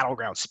been a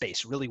battleground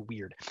space, really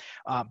weird.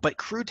 But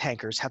crude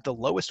tankers have the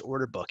lowest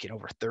order book in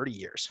over 30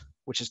 years,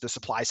 which is the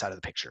supply side of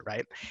the picture,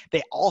 right?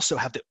 They also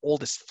have the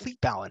oldest fleet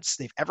balance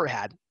they've ever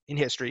had in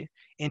history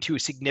into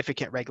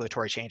significant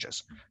regulatory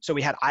changes. So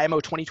we had IMO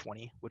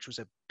 2020, which was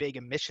a big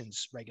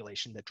emissions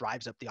regulation that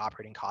drives up the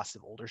operating costs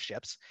of older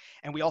ships.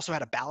 And we also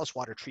had a ballast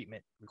water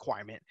treatment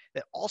requirement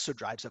that also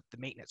drives up the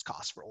maintenance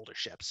costs for older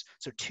ships.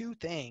 So 2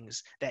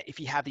 things that if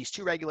you have these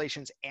 2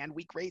 regulations and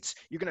weak rates,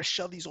 you're going to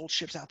shove these old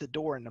ships out the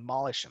door and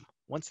demolish them.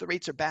 Once the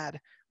rates are bad,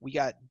 we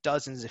got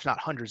dozens, if not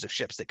hundreds of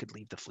ships that could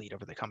leave the fleet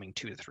over the coming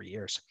 2 to 3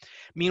 years.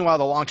 Meanwhile,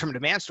 the long-term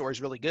demand story is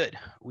really good.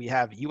 We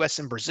have US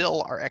and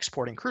Brazil are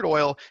exporting crude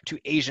oil to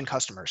Asian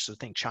customers. So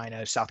think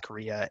China, South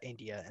Korea,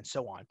 India, and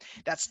so on.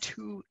 That's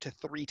 2 to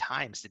 3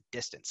 times the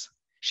distance.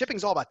 Shipping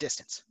is all about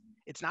distance.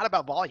 it's not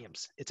about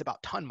volumes, it's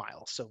about ton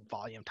miles. So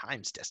volume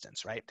times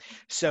distance, right?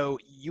 So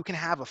you can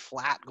have a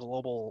flat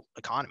global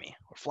economy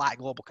or flat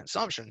global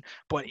consumption,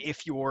 but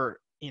if your,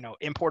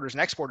 importers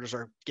and exporters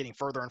are getting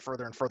further and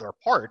further and further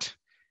apart,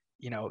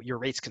 your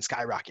rates can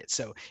skyrocket.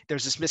 So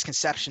there's this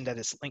misconception that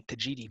it's linked to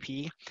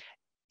GDP.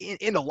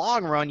 In the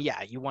long run,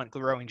 yeah, you want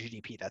growing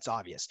GDP. That's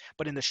obvious.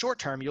 But in the short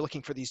term, you're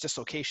looking for these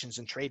dislocations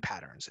in trade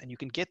patterns, and you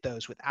can get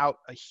those without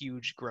a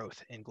huge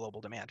growth in global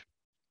demand.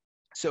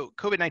 So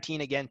COVID-19,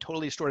 again,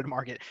 totally distorted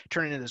market,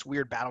 turning into this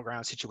weird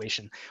battleground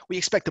situation. We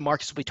expect the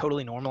markets will be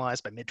totally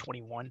normalized by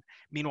mid-21.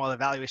 Meanwhile, the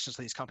valuations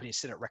of these companies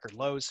sit at record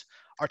lows.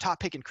 Our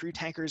top pick in crude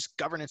tankers,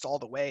 governance all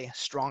the way,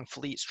 strong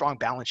fleet, strong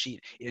balance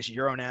sheet is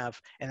Euronav,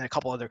 and then a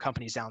couple other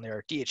companies down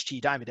there,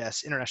 DHT, Diamond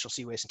S, International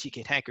Seaways, and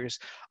TK Tankers.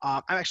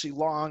 I'm actually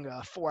long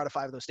 4 out of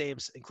 5 of those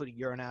names, including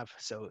Euronav,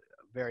 so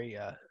very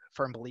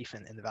firm belief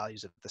in the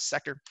values of the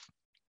sector.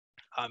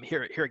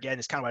 Here again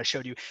is kind of what I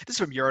showed you. This is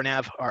from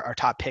Euronav, our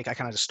top pick. I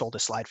kind of just stole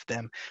this slide from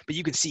them, but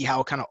you can see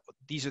how kind of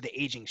these are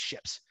the aging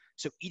ships.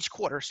 So each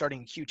quarter, starting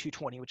in Q2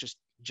 20, which is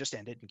just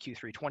ended, and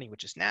Q3 20,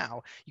 which is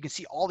now, you can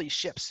see all these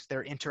ships that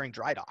are entering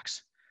dry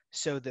docks.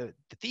 So the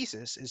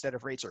thesis is that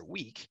if rates are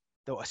weak,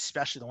 though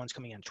especially the ones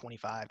coming in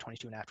 25,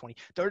 22 and a half, 20,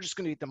 they're just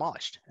going to be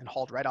demolished and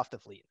hauled right off the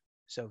fleet.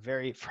 So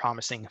very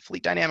promising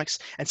fleet dynamics.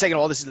 And second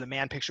of all, this is the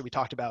demand picture we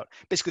talked about.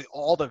 Basically,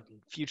 all the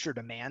future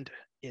demand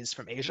is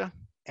from Asia,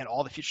 and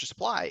all the future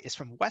supply is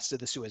from west of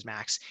the Suez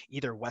Max,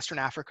 either Western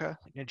Africa,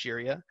 like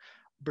Nigeria,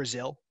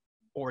 Brazil,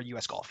 or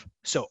US Gulf.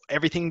 So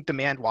everything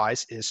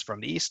demand-wise is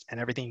from the east, and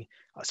everything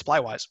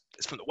supply-wise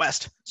is from the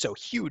west. So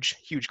huge,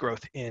 huge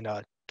growth in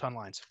ton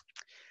lines.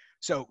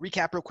 So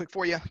recap real quick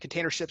for you.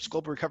 Container ships,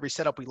 global recovery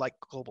setup. We like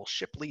global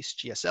ship lease,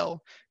 GSL.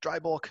 Dry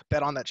bulk,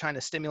 bet on that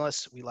China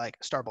stimulus. We like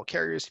star bulk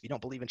carriers. If you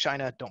don't believe in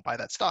China, don't buy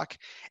that stock.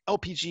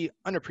 LPG,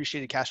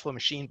 unappreciated cash flow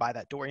machine, buy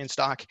that Dorian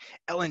stock.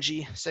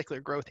 LNG,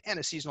 secular growth and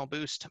a seasonal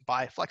boost,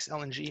 buy Flex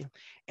LNG.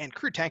 And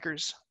crude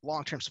tankers,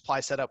 long-term supply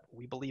setup.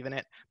 We believe in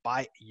it,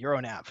 buy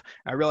Euronav.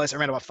 I realize I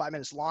ran about 5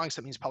 minutes long, so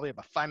that means probably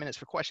about 5 minutes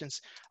for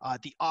questions.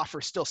 The offer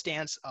still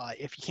stands.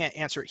 If you can't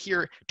answer it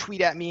here,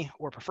 tweet at me,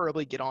 or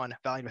preferably get on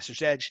Value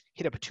Investor's Edge,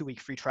 hit up a 2-week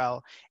free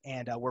trial,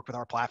 and work with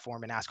our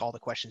platform and ask all the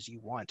questions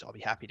you want. I'll be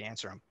happy to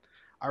answer them.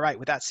 All right,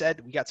 with that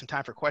said, we got some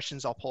time for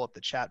questions. I'll pull up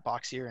the chat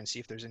box here and see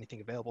if there's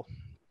anything available.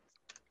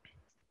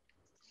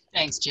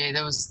 Thanks, Jay.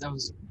 That was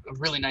a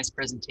really nice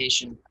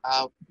presentation.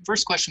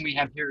 First question we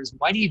have here is,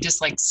 why do you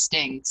dislike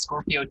Sting,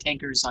 Scorpio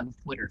Tankers, on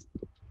Twitter?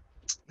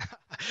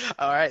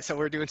 All right, so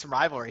we're doing some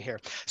rivalry here.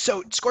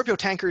 So Scorpio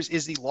Tankers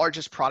is the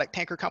largest product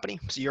tanker company.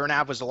 So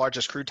Euronav was the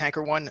largest crude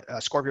tanker one.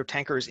 Scorpio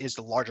Tankers is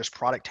the largest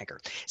product tanker.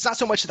 It's not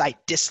so much that I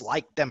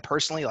dislike them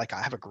personally, like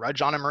I have a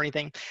grudge on them or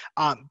anything,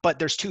 but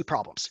there's two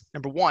problems.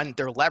 Number one,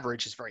 their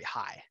leverage is very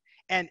high.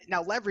 And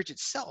now leverage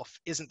itself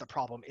isn't the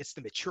problem, it's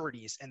the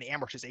maturities and the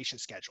amortization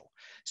schedule.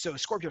 So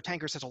Scorpio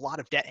Tankers has a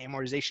lot of debt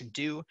amortization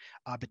due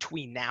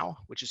between now,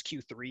 which is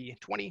Q3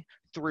 20,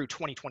 through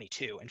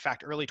 2022. In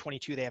fact, early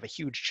 22, they have a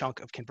huge chunk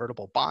of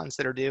convertible bonds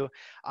that are due.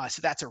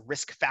 So that's a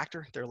risk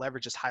factor. Their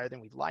leverage is higher than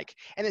we'd like.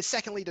 And then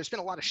secondly, there's been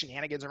a lot of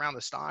shenanigans around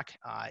the stock.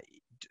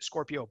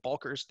 Scorpio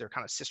Bulkers, their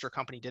kind of sister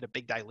company, did a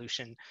big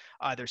dilution.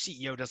 Their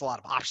CEO does a lot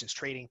of options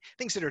trading,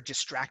 things that are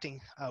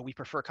distracting. We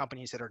prefer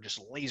companies that are just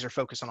laser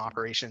focused on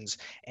operations,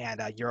 and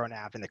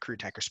Euronav in the crude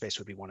tanker space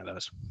would be one of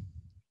those.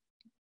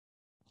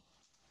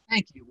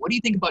 Thank you. What do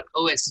you think about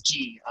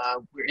OSG?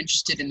 We're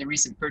interested in the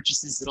recent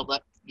purchases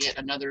that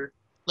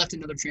left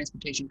another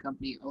transportation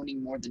company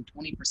owning more than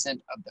 20%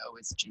 of the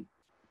OSG.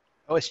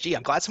 OSG,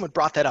 I'm glad someone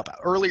brought that up.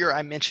 Earlier,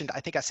 I mentioned, I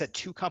think I said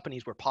 2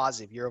 companies were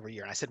positive year over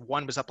year. And I said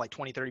one was up like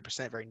 20,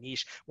 30%, very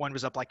niche. One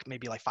was up like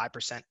maybe like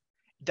 5%.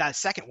 That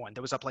second one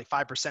that was up like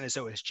 5% is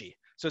OSG.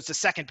 So it's the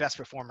second best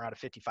performer out of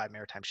 55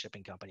 maritime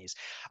shipping companies.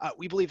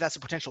 We believe that's a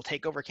potential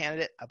takeover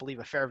candidate. I believe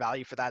a fair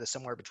value for that is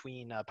somewhere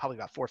between probably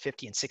about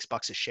 $4.50 and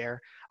 $6 a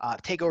share.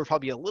 Takeover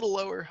probably a little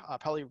lower,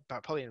 probably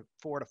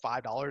 $4 to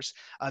 $5.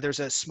 There's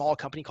a small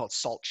company called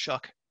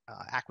Saltchuk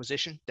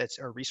acquisition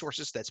or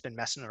resources that's been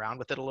messing around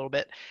with it a little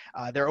bit.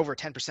 They're over a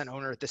 10%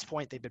 owner at this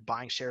point. They've been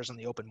buying shares on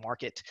the open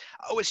market.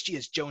 OSG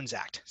is Jones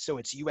Act, so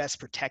it's US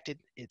protected.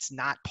 It's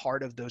not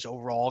part of those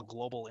overall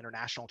global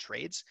international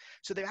trades.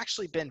 So they've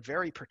actually been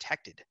very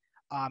protected.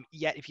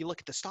 Yet if you look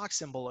at the stock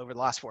symbol over the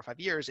last 4 or 5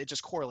 years, it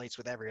just correlates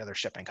with every other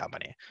shipping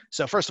company.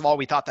 So first of all,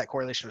 we thought that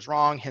correlation was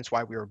wrong, hence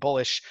why we were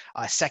bullish.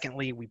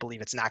 Secondly, we believe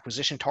it's an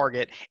acquisition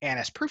target. And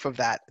as proof of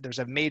that, there's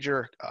a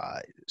major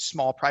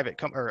private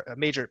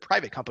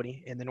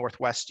company in the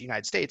Northwest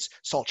United States,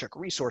 Saltchuk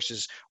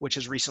Resources, which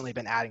has recently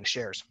been adding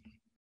shares.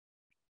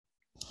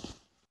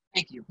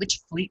 Thank you.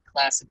 Which fleet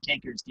class of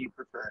tankers do you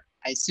prefer?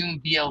 I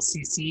assume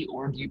VLCC,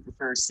 or do you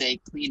prefer, say,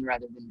 clean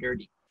rather than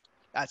dirty?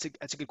 That's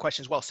a good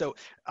question as well. So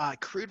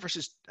crude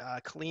versus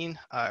clean,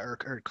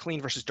 or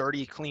clean versus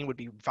dirty. Clean would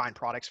be refined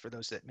products for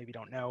those that maybe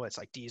don't know. It's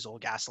like diesel,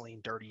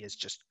 gasoline. Dirty is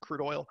just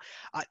crude oil.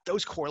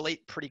 Those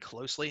correlate pretty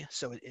closely.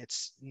 So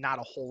it's not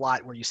a whole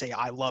lot where you say,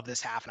 I love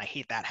this half and I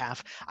hate that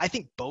half. I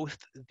think both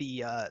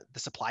the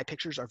supply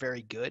pictures are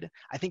very good.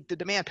 I think the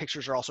demand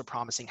pictures are also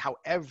promising.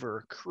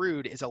 However,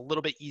 crude is a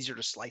little bit easier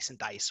to slice and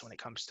dice when it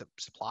comes to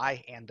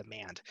supply and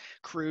demand.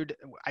 Crude,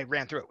 I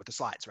ran through it with the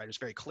slides, right? It was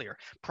very clear.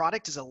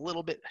 Product is a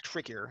little bit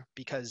trickier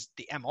because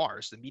the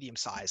MRs, the medium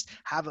sized,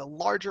 have a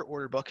larger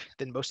order book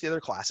than most of the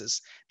other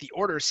classes. The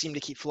orders seem to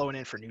keep flowing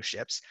in for new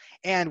ships,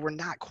 and we're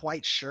not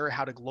quite sure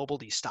how the global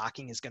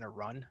destocking is going to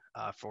run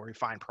for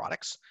refined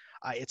products.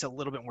 It's a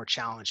little bit more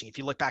challenging. If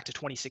you look back to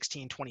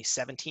 2016,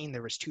 2017,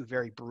 there was two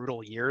very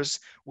brutal years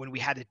when we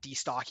had a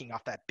destocking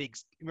off that big,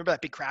 remember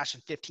that big crash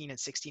in 15 and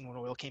 16 when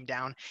oil came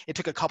down? It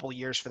took a couple of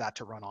years for that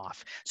to run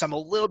off. So I'm a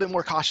little bit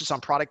more cautious on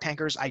product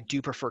tankers. I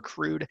do prefer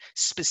crude,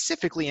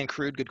 specifically in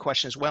crude, good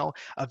question as well.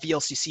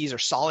 VLCCs are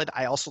solid.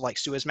 I also like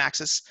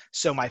Suezmaxes.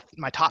 So my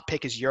top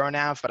pick is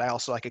Euronav, but I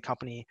also like a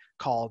company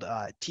called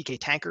TK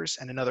Tankers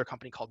and another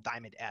company called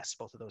Diamond S.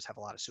 Both of those have a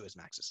lot of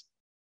Suezmaxes.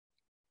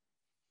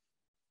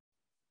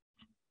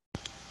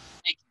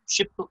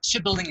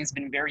 Shipbuilding has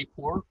been very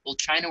poor. Will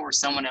China or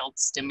someone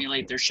else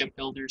stimulate their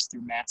shipbuilders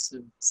through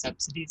massive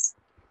subsidies?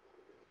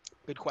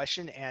 Good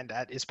question, and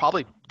that is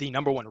probably the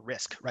number one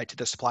risk, right, to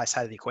the supply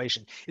side of the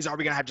equation, is are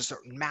we going to have just a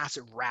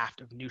massive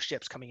raft of new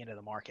ships coming into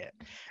the market?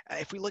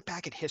 If we look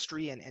back at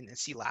history and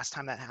see last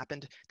time that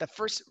happened, the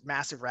first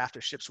massive raft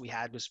of ships we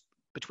had was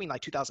between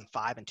like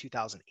 2005 and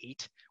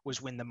 2008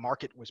 was when the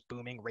market was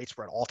booming. Rates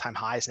were at all-time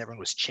highs and everyone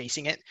was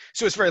chasing it.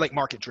 So it's very like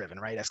market driven,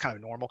 right? That's kind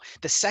of normal.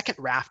 The second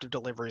raft of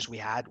deliveries we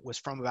had was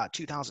from about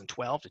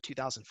 2012 to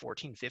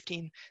 2014,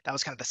 15. That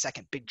was kind of the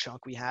second big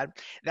chunk we had.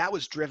 That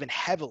was driven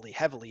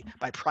heavily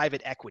by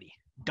private equity,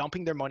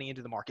 dumping their money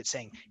into the market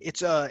saying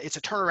it's a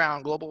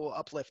turnaround global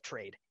uplift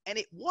trade. And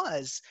it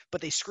was,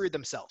 but they screwed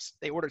themselves.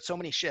 They ordered so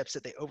many ships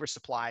that they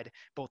oversupplied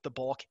both the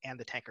bulk and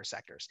the tanker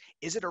sectors.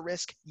 Is it a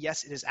risk?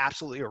 Yes, it is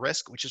absolutely a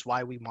risk, which is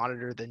why we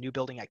monitor the new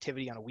building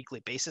activity on a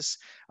weekly basis.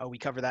 We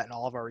cover that in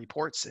all of our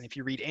reports. And if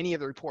you read any of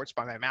the reports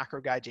by my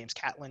macro guy, James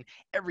Catlin,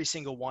 every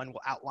single one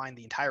will outline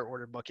the entire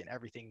order book and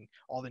everything,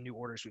 all the new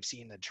orders we've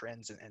seen, the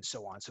trends, and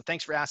so on. So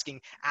thanks for asking.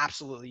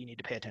 Absolutely, you need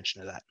to pay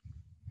attention to that.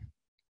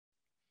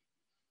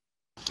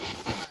 All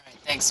right,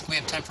 thanks. We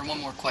have time for one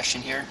more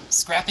question here.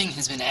 Scrapping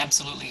has been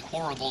absolutely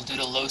horrible due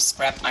to low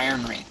scrap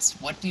iron rates.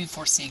 What do you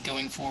foresee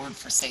going forward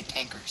for, say,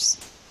 tankers?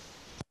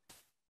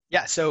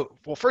 Yeah, so,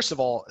 well, first of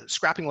all,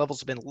 scrapping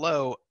levels have been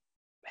low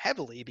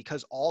heavily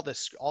because all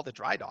the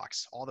dry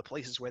docks, all the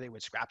places where they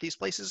would scrap these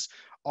places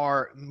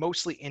are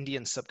mostly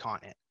Indian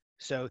subcontinent.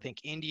 So think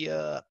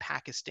India,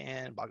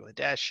 Pakistan,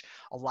 Bangladesh.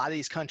 A lot of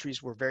these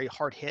countries were very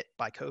hard hit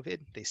by COVID.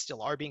 They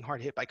still are being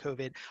hard hit by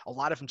COVID. A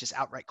lot of them just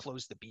outright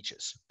closed the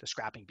beaches, the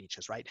scrapping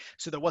beaches, right?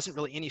 So there wasn't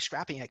really any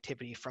scrapping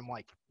activity from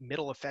like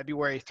middle of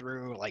February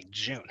through like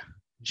June.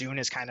 June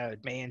is kind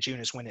of, May and June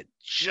is when it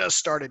just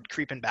started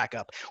creeping back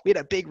up. We had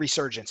a big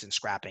resurgence in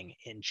scrapping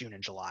in June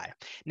and July.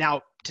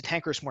 Now, to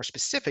tankers more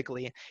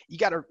specifically, you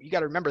got to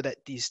remember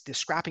that this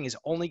scrapping is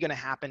only going to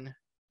happen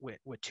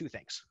with two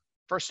things.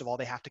 First of all,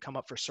 they have to come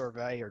up for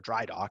survey or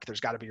dry dock. There's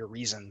got to be a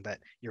reason that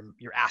you're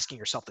asking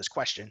yourself this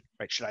question,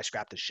 right? Should I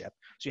scrap this ship?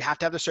 So you have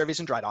to have the surveys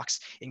and dry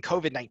docks. In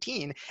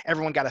COVID-19,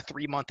 everyone got a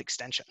 3-month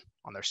extension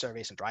on their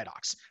surveys and dry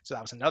docks. So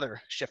that was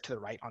another shift to the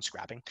right on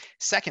scrapping.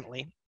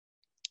 Secondly,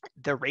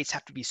 the rates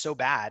have to be so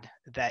bad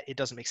that it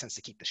doesn't make sense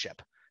to keep the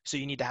ship. So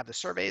you need to have the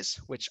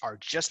surveys, which are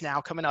just now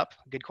coming up.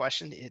 Good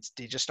question.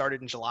 They just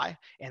started in July,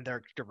 and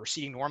they're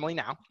proceeding normally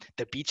now.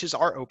 The beaches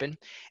are open,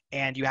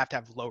 and you have to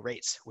have low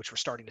rates, which we're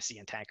starting to see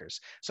in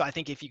tankers. So I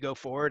think if you go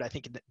forward, I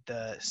think in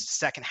the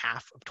second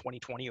half of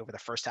 2020 over the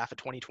first half of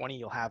 2020,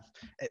 you'll have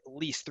at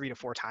least 3 to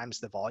 4 times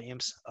the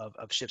volumes of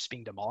ships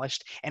being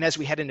demolished. And as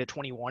we head into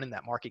 21 and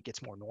that market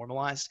gets more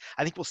normalized,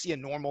 I think we'll see a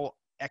normal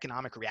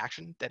economic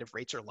reaction that if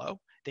rates are low,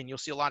 then you'll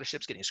see a lot of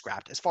ships getting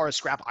scrapped. As far as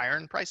scrap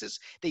iron prices,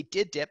 they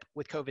did dip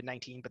with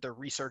COVID-19, but they're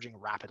resurging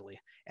rapidly.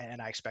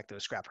 And I expect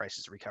those scrap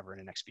prices to recover in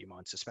the next few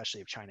months,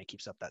 especially if China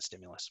keeps up that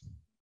stimulus.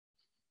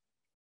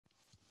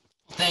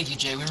 Thank you,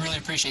 Jay. We really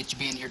appreciate you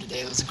being here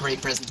today. It was a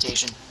great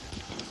presentation.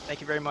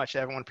 Thank you very much,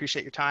 everyone.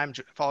 Appreciate your time.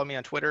 Follow me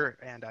on Twitter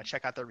and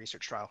check out the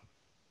research trial.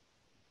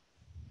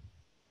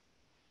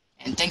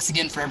 And thanks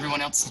again for everyone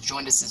else who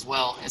joined us as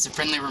well. As a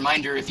friendly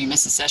reminder, if you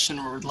miss a session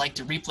or would like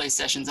to replay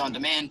sessions on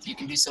demand, you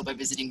can do so by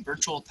visiting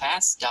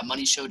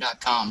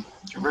virtualpass.moneyshow.com.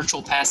 Your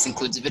virtual pass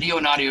includes video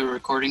and audio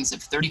recordings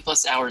of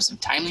 30+ hours of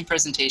timely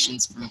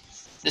presentations from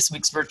this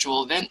week's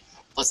virtual event,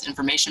 plus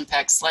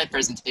information-packed slide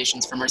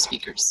presentations from our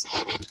speakers.